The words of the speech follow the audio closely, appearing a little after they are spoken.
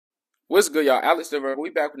What's good, y'all? AlexTheVirgo. We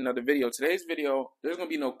back with another video. Today's video, there's gonna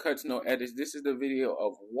be no cuts, no edits. This is the video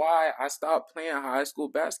of why I stopped playing high school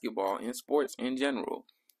basketball and sports in general.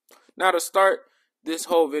 Now, to start this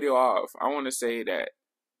whole video off, I want to say that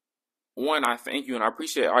one, I thank you and I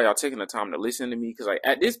appreciate all y'all taking the time to listen to me. Because like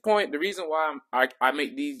at this point, the reason why I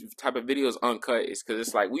make these type of videos uncut is because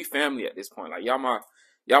it's like we family at this point. Like y'all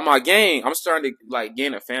my gang. I'm starting to like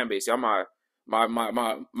gain a fan base. Y'all my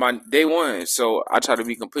day one. So I try to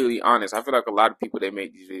be completely honest. I feel like a lot of people, they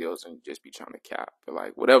make these videos and just be trying to cap, but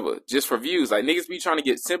like whatever, just for views. Like niggas be trying to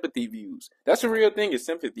get sympathy views. That's the real thing, is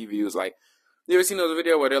sympathy views. Like, you ever seen those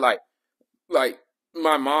videos where they're like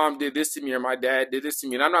my mom did this to me or my dad did this to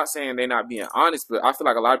me? And I'm not saying they're not being honest, but I feel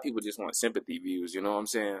like a lot of people just want sympathy views. You know what I'm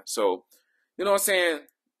saying? So, you know what I'm saying?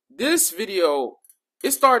 This video,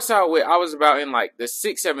 it starts out with, I was about in like the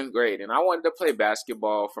 6th, 7th grade, and I wanted to play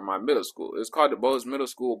basketball for my middle school. It was called the Bose Middle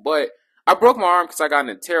School, but I broke my arm because I got in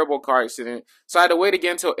a terrible car accident. So I had to wait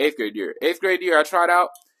again until 8th grade year. 8th grade year, I tried out,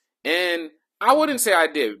 and I wouldn't say I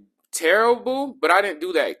did terrible, but I didn't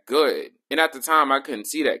do that good. And at the time, I couldn't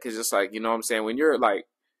see that because it's like, you know what I'm saying? When you're like,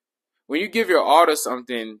 when you give your all to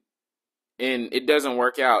something and it doesn't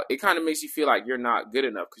work out, it kind of makes you feel like you're not good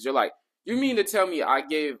enough, because you're like, you mean to tell me I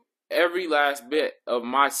gave every last bit of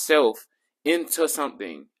myself into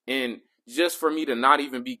something and just for me to not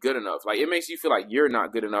even be good enough? Like, it makes you feel like you're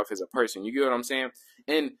not good enough as a person. You get what I'm saying?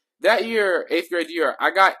 And that year, 8th grade year,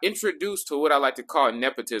 I got introduced to what I like to call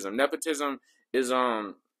nepotism. Nepotism is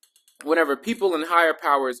whenever people in higher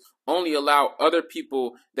powers only allow other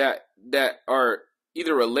people that are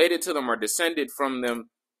either related to them or descended from them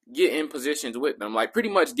get in positions with them, like pretty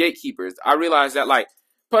much gatekeepers. I realized that, like,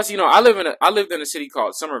 plus, you know, I lived in a city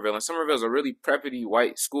called Somerville, and Somerville's a really preppy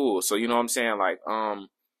white school. So, you know what I'm saying? Like,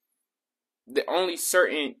 the only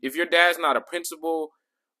certain, if your dad's not a principal,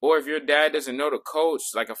 or if your dad doesn't know the coach,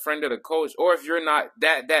 like a friend of the coach, or if you're not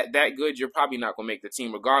that good, you're probably not gonna make the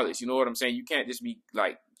team regardless. You know what I'm saying? You can't just be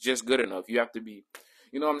like just good enough. You have to be,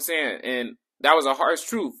 you know what I'm saying? And that was a harsh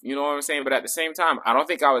truth, you know what I'm saying? But at the same time, I don't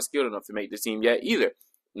think I was skilled enough to make the team yet either.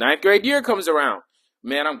 9th grade year comes around.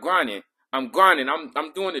 Man, I'm grinding. I'm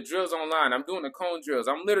doing the drills online. I'm doing the cone drills.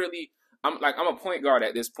 I'm a point guard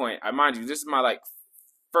at this point. I mind you, this is my like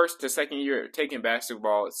 1st to 2nd year taking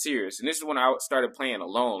basketball serious. And this is when I started playing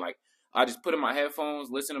alone. Like, I just put in my headphones,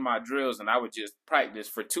 listen to my drills, and I would just practice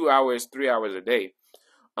for 2 hours, 3 hours a day.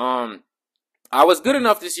 I was good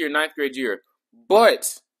enough this year, 9th grade year,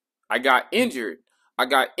 but I got injured. I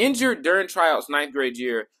got injured during tryouts 9th grade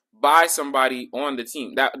year by somebody on the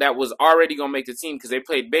team that was already going to make the team, because they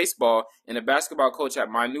played baseball, and the basketball coach at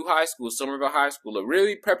my new high school, Somerville High School, a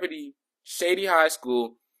really preppy, shady high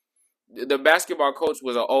school. The basketball coach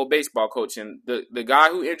was an old baseball coach, and the guy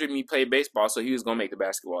who injured me played baseball, so he was going to make the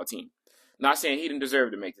basketball team. Not saying he didn't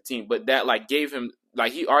deserve to make the team, but that like gave him,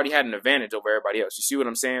 like, he already had an advantage over everybody else. You see what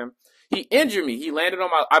I'm saying? He injured me. He landed on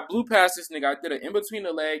I blew past this nigga. I did it in between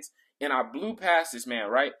the legs, and I blew past this man,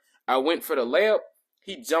 right? I went for the layup.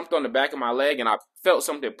 He jumped on the back of my leg, and I felt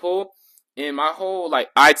something pull. And my whole, like,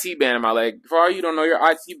 IT band in my leg. For all you don't know, your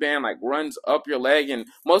IT band, like, runs up your leg. And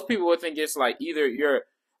most people would think it's, like, either your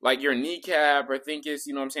kneecap, or think it's,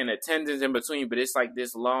 you know what I'm saying, the tendons in between. But it's, like,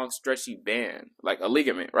 this long, stretchy band, like a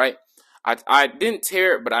ligament, right? I didn't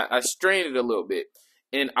tear it, but I strained it a little bit.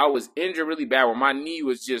 And I was injured really bad where my knee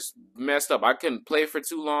was just messed up. I couldn't play for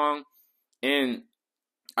too long. And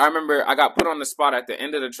I remember I got put on the spot at the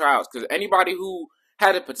end of the trials, because anybody who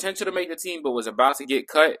had the potential to make the team but was about to get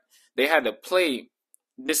cut, they had to play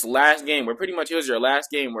this last game where pretty much it was your last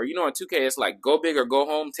game, where, you know, in 2K, it's like go big or go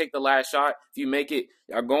home, take the last shot. If you make it,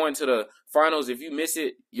 you're going to the finals. If you miss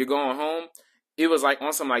it, you're going home. It was like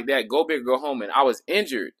on something like that, go big or go home. And I was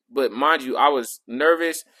injured, but mind you, I was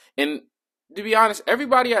nervous. And to be honest,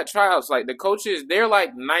 everybody at tryouts, like the coaches, they're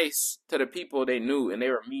like nice to the people they knew, and they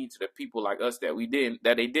were mean to the people like us that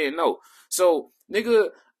they didn't know. So, nigga,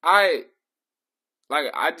 I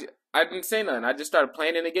didn't say nothing. I just started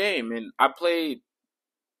playing in the game, and I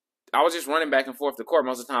was just running back and forth the court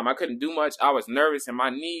most of the time. I couldn't do much. I was nervous, and my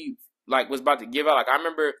knee like was about to give out. Like, I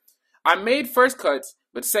remember I made first cuts,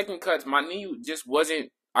 but second cuts, my knee just wasn't.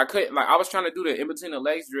 I couldn't, like, I was trying to do the in between the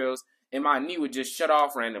legs drills, and my knee would just shut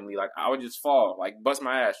off randomly. Like, I would just fall, like bust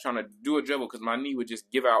my ass trying to do a dribble, because my knee would just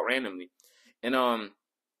give out randomly. And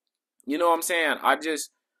you know what I'm saying? I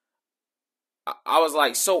was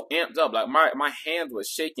like so amped up, like my hands was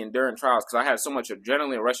shaking during trials, because I had so much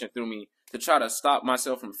adrenaline rushing through me to try to stop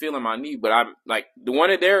myself from feeling my knee. But I'm like, one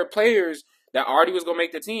of their players that already was gonna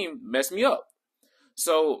make the team messed me up.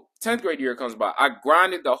 So 10th grade year comes by. I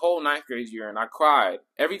grinded the whole 9th grade year, and I cried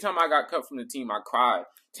every time I got cut from the team. I cried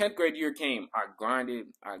 10th grade year came. I grinded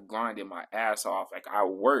my ass off. Like I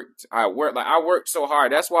worked so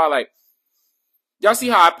hard. That's why like y'all see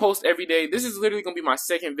how I post every day. This is literally gonna be my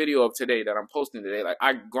second video of today that I'm posting today. Like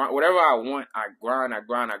I grind whatever I want. I grind,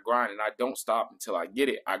 and I don't stop until I get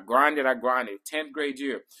it. I grinded. 10th grade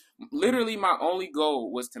year. Literally, my only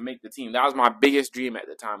goal was to make the team. That was my biggest dream at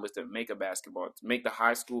the time, was to make the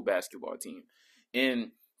high school basketball team.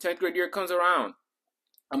 And 10th grade year comes around.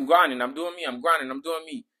 I'm grinding. I'm doing me. I'm grinding. I'm doing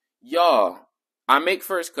me. Y'all, I make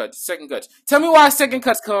first cuts, second cuts. Tell me why second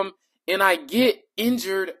cuts come and I get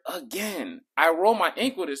injured again. I roll my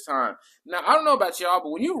ankle this time. Now, I don't know about y'all,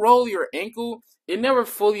 but when you roll your ankle, it never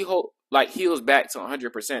fully heals back to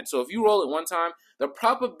 100%. So if you roll it one time, the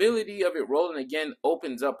probability of it rolling again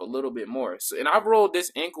opens up a little bit more. So, and I've rolled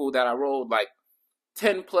this ankle that I rolled like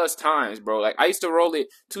 10 plus times, bro. Like I used to roll it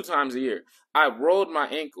 2 times a year. I rolled my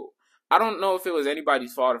ankle. I don't know if it was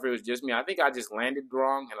anybody's fault, if it was just me. I think I just landed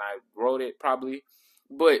wrong and I rolled it probably.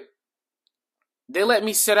 But they let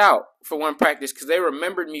me sit out for one practice because they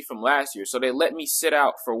remembered me from last year. So they let me sit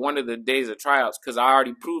out for one of the days of tryouts because I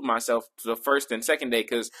already proved myself the first and second day.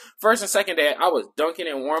 Because first and second day, I was dunking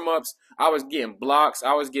in warm-ups. I was getting blocks.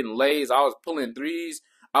 I was getting lays. I was pulling threes.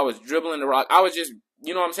 I was dribbling the rock. I was just,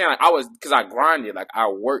 you know what I'm saying? Like because I grinded. Like I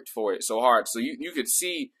worked for it so hard. So you could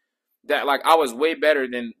see that like I was way better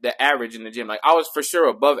than the average in the gym. Like I was for sure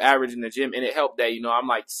above average in the gym, and it helped that, you know, I'm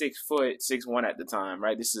like 6 foot, 6'1" at the time,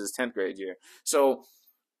 right? This is 10th grade year. So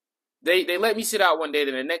they let me sit out one day,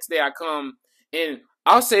 then the next day I come, and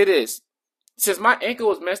I'll say this. Since my ankle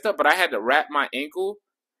was messed up, but I had to wrap my ankle,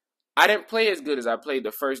 I didn't play as good as I played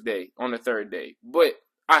the first day on the third day. But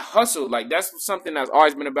I hustled. Like that's something that's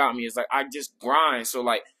always been about me. Is like I just grind. So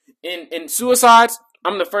like in suicides,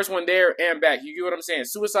 I'm the first one there and back. You get what I'm saying?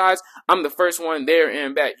 Suicides, I'm the first one there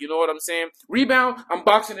and back. You know what I'm saying? Rebound, I'm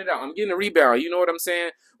boxing it out. I'm getting a rebound. You know what I'm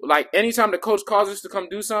saying? Like anytime the coach calls us to come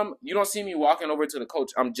do something, you don't see me walking over to the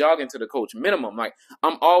coach. I'm jogging to the coach minimum. Like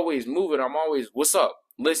I'm always moving. I'm always, what's up?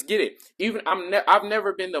 Let's get it. Even I've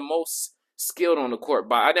never been the most skilled on the court,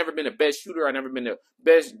 but I've never been the best shooter. I've never been the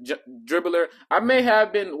best dribbler. I may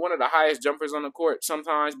have been one of the highest jumpers on the court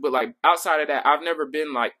sometimes, but like outside of that, I've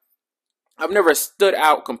never stood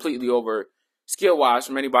out completely over skill-wise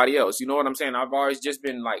from anybody else. You know what I'm saying? I've always just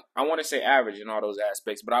been like, I want to say average in all those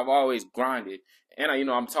aspects, but I've always grinded. And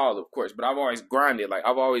I'm tall, of course, but I've always grinded. Like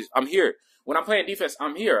I'm here. When I'm playing defense,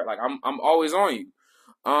 I'm here. Like I'm always on you.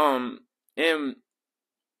 And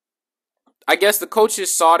I guess the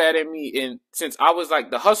coaches saw that in me, and since I was like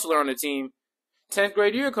the hustler on the team, 10th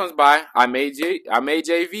grade year comes by, I made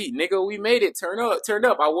JV. Nigga, we made it. Turned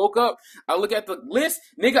up. I woke up. I look at the list.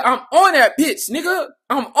 Nigga, I'm on that bitch. Nigga,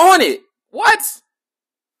 I'm on it. What?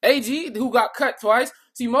 AG, who got cut twice.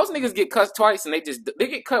 See, most niggas get cut twice and they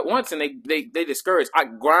get cut once and they discouraged. I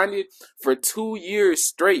grinded for 2 years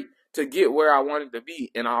straight to get where I wanted to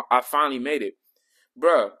be, and I finally made it.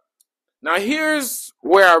 Bruh. Now here's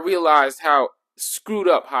where I realized how screwed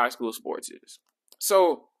up high school sports is.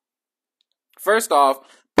 So, first off,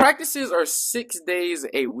 practices are 6 days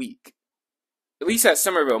a week. At least at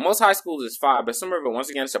Somerville. Most high schools is 5, but Somerville,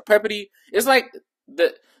 once again, it's a preppity. It's like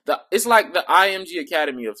the IMG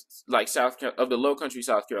Academy of like of the Low Country,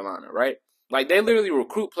 South Carolina, right? Like they literally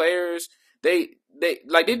recruit players. They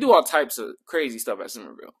do all types of crazy stuff at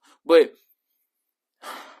Somerville. But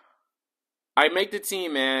I make the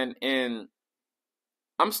team, man, and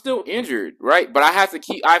I'm still injured, right? But I have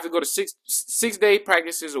to go to six day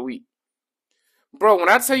practices a week. Bro, when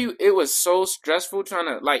I tell you it was so stressful trying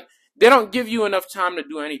to, like, they don't give you enough time to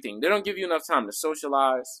do anything. They don't give you enough time to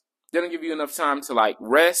socialize. They don't give you enough time to, like,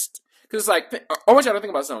 rest. Because, like, I want y'all to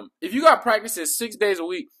think about something. If you got practices 6 days a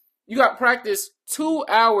week, you got practice 2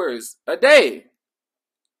 hours a day.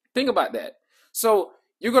 Think about that. So,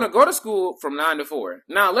 you're going to go to school from 9 to 4.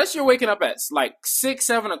 Now, unless you're waking up at, like, 6,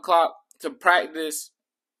 7 o'clock to practice,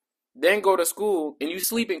 then go to school, and you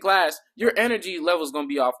sleep in class, your energy level is going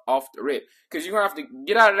to be off the rip. Because you're going to have to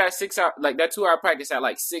get out of that 6 hour, like that 2 hour practice at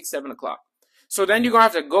like 6, 7 o'clock. So then you're going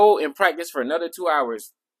to have to go and practice for another 2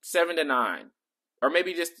 hours, 7 to 9. Or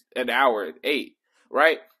maybe just an hour, 8,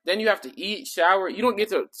 right? Then you have to eat, shower. You don't get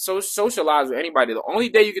to socialize with anybody. The only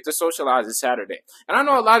day you get to socialize is Saturday. And I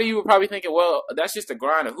know a lot of you are probably thinking, well, that's just a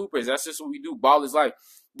grind of hoopers. That's just what we do. Ball is life.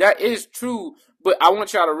 That is true, but I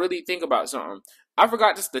want y'all to really think about something. I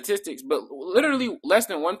forgot the statistics, but literally less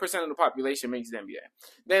than 1% of the population makes the NBA.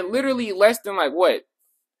 Then literally less than I want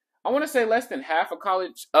to say less than half of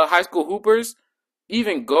high school hoopers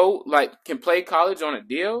even can play college on a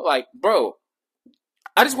deal. Like, bro,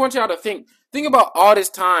 I just want y'all to think about all this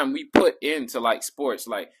time we put into like sports.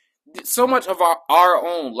 Like, so much of our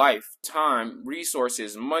own life, time,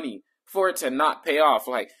 resources, money for it to not pay off.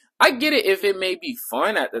 Like, I get it if it may be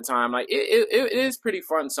fun at the time. Like, it is pretty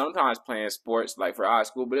fun sometimes playing sports, like for high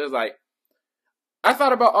school, but it was like, I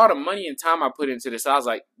thought about all the money and time I put into this. I was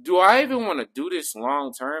like, do I even want to do this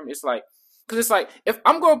long term? It's like, because it's like, if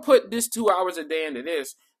I'm going to put this 2 hours a day into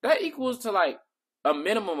this, that equals to like a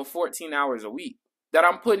minimum of 14 hours a week that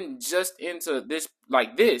I'm putting just into this,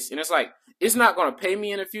 like this. And it's like, it's not going to pay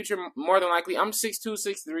me in the future, more than likely. I'm 6'2",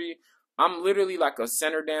 6'3". I'm literally like a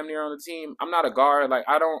center damn near on the team. I'm not a guard. Like,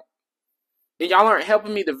 I don't, and y'all aren't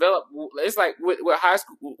helping me develop. It's like with high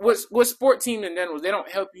school, with sport team in general, they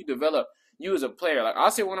don't help you develop you as a player. Like,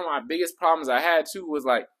 I'll say one of my biggest problems I had too was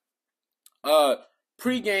like uh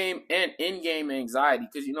pre-game and in-game anxiety,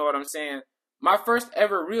 because you know what I'm saying. My first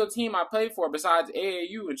ever real team I played for, besides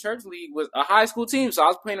AAU and church league, was a high school team. So I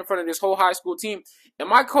was playing in front of this whole high school team, and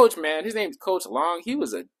my coach, man, his name's Coach Long. He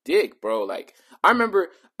was a dick, bro. Like, I remember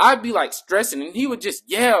I'd be like stressing, and he would just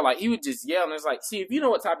yell. Like, he would just yell, and it's like, see, if you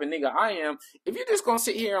know what type of nigga I am, if you're just gonna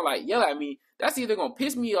sit here and like yell at me, that's either gonna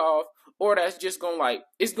piss me off, or that's just gonna like,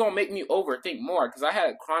 it's gonna make me overthink more, because I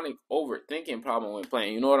had a chronic overthinking problem when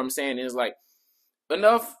playing. You know what I'm saying? It's like,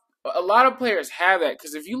 enough. A lot of players have that,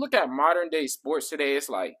 because if you look at modern day sports today, it's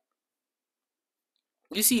like,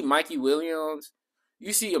 you see Mikey Williams,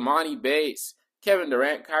 you see Amani Bates, Kevin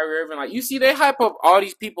Durant, Kyrie Irving. Like, you see they hype up all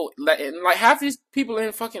these people, and like half these people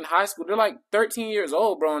in fucking high school, they're like 13 years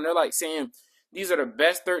old, bro, and they're like saying these are the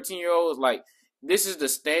best 13-year-olds. Like, this is the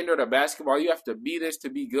standard of basketball. You have to be this to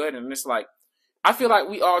be good, and it's like, I feel like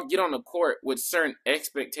we all get on the court with certain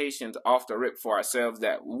expectations off the rip for ourselves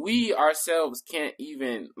that we ourselves can't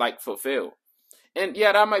even like fulfill. And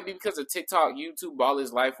yeah, that might be because of TikTok, YouTube, all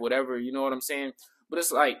his life, whatever, you know what I'm saying? But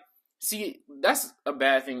it's like, see, that's a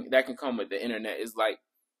bad thing that can come with the internet, is like,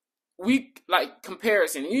 we like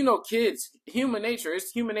comparison. You know, kids, human nature, it's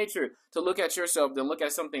human nature to look at yourself, then look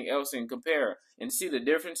at something else and compare and see the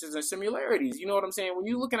differences and similarities. You know what I'm saying? When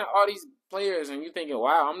you're looking at all these players and you're thinking,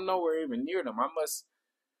 wow, I'm nowhere even near them. I must,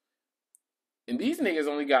 and these niggas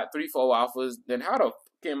only got 3-4 offers, then how the fuck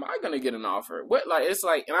am I gonna get an offer? What, like, it's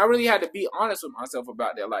like, and I really had to be honest with myself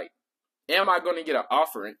about that. Like, am I gonna get an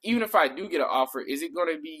offer? And even if I do get an offer, is it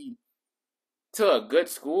gonna be to a good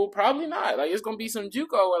school? Probably not. Like, it's gonna be some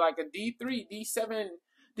JUCO or like a D3, D7,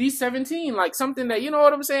 D17, like something that, you know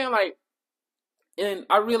what I'm saying? Like, and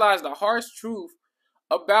I realized the harsh truth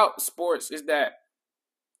about sports is that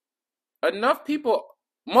enough people,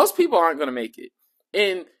 most people aren't gonna make it.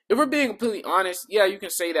 And if we're being completely honest, yeah, you can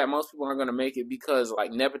say that most people aren't gonna make it because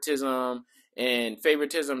like nepotism and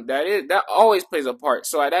favoritism, that always plays a part.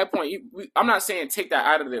 So at that point, I'm not saying take that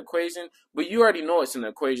out of the equation, but you already know it's in the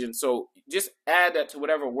equation. So just add that to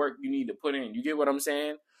whatever work you need to put in. You get what I'm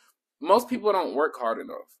saying? Most people don't work hard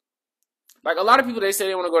enough. Like, a lot of people, they say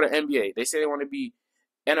they want to go to NBA. They say they want to be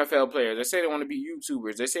NFL players. They say they want to be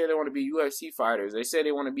YouTubers. They say they want to be UFC fighters. They say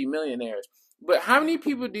they want to be millionaires. But how many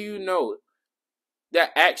people do you know that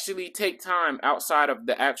actually take time outside of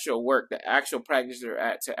the actual work, the actual practice they're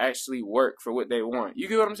at, to actually work for what they want? You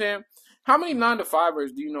get what I'm saying? How many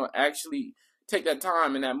 9-to-5ers do you know actually take that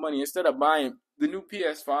time and that money, instead of buying the new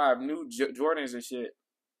PS5, new Jordans and shit,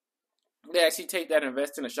 they actually take that and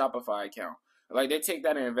invest in a Shopify account? Like, they take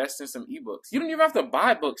that and invest in some ebooks. You don't even have to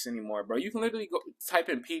buy books anymore, bro. You can literally go type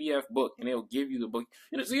in PDF book and it'll give you the book.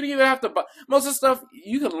 You know, so you don't even have to buy. Most of the stuff,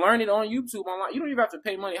 you can learn it on YouTube online. You don't even have to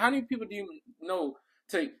pay money. How many people do you know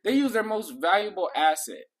they use their most valuable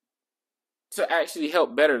asset to actually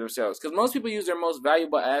help better themselves? Because most people use their most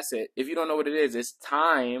valuable asset, if you don't know what it is, it's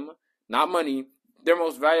time, not money. Their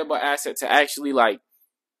most valuable asset to actually like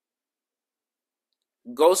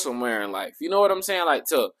go somewhere in life. You know what I'm saying? Like,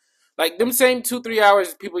 to like them same 2-3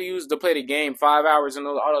 hours people use to play the game, 5 hours in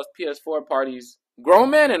all those PS4 parties, grown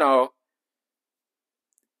men and all.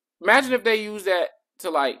 Imagine if they use that to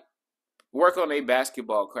like work on a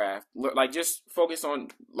basketball craft, like just focus on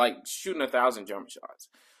like shooting 1,000 jump shots,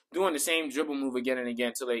 doing the same dribble move again and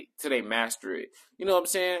again till they master it. You know what I'm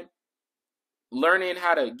saying? Learning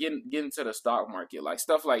how to get into the stock market, like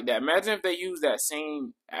stuff like that. Imagine if they use that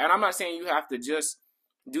same, and I'm not saying you have to just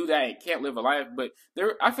do that and can't live a life, but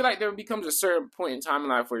I feel like there becomes a certain point in time in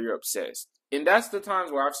life where you're obsessed. And that's the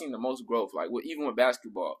times where I've seen the most growth, like even with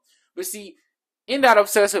basketball. But see, in that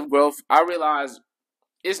obsessive growth, I realized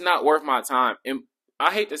it's not worth my time. And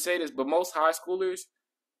I hate to say this, but most high schoolers,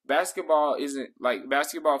 basketball isn't like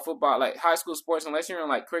basketball, football, like high school sports, unless you're in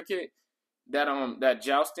like cricket, that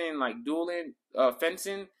jousting, like dueling,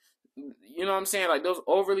 fencing, you know what I'm saying? Like those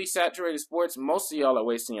overly saturated sports, most of y'all are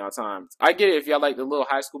wasting y'all time. I get it if y'all like the little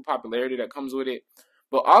high school popularity that comes with it,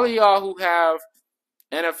 but all of y'all who have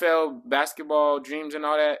NFL basketball dreams and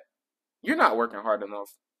all that, you're not working hard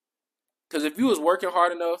enough. Because if you was working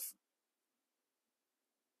hard enough,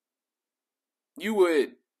 you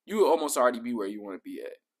would almost already be where you want to be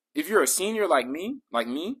at. If you're a senior like me,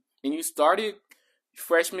 and you started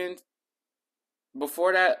freshman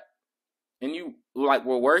before that, and you like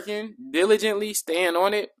were working diligently, staying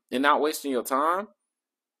on it, and not wasting your time,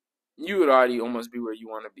 you would already almost be where you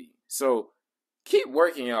want to be. So keep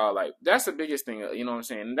working, y'all. Like, that's the biggest thing, you know what I'm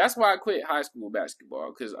saying? And that's why I quit high school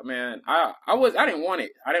basketball. Cause man, I didn't want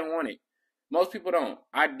it. I didn't want it. Most people don't.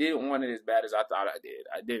 I didn't want it as bad as I thought I did.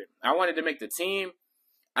 I didn't. I wanted to make the team.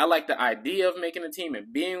 I like the idea of making a team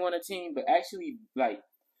and being on a team, but actually, like,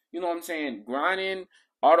 you know what I'm saying, grinding,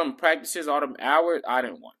 all them practices, all them hours, I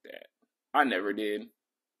didn't want that. I never did.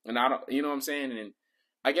 And I don't, you know what I'm saying? And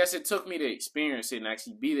I guess it took me to experience it and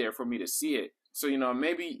actually be there for me to see it. So, you know,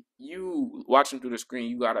 maybe you watching through the screen,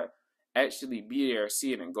 you gotta actually be there,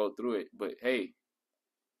 see it, and go through it. But hey,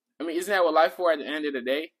 I mean, isn't that what life for at the end of the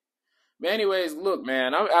day? But anyways, look,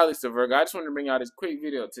 man, I'm AlexTheVirgo. I just wanted to bring out this quick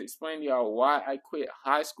video to explain to y'all why I quit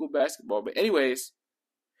high school basketball. But anyways,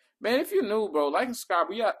 man, if you're new, bro, like and subscribe.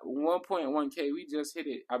 We got 1.1K. We just hit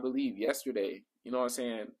it, I believe, yesterday. You know what I'm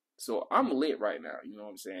saying? So I'm lit right now. You know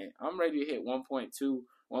what I'm saying? I'm ready to hit 1.2,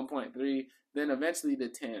 1.3, then eventually to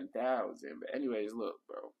 10,000. But anyways, look,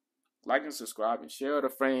 bro, like and subscribe and share with a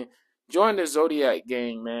friend. Join the Zodiac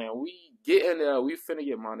gang, man. We getting there. We finna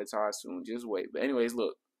get monetized soon. Just wait. But anyways,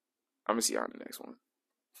 look, I'm gonna see y'all in the next one.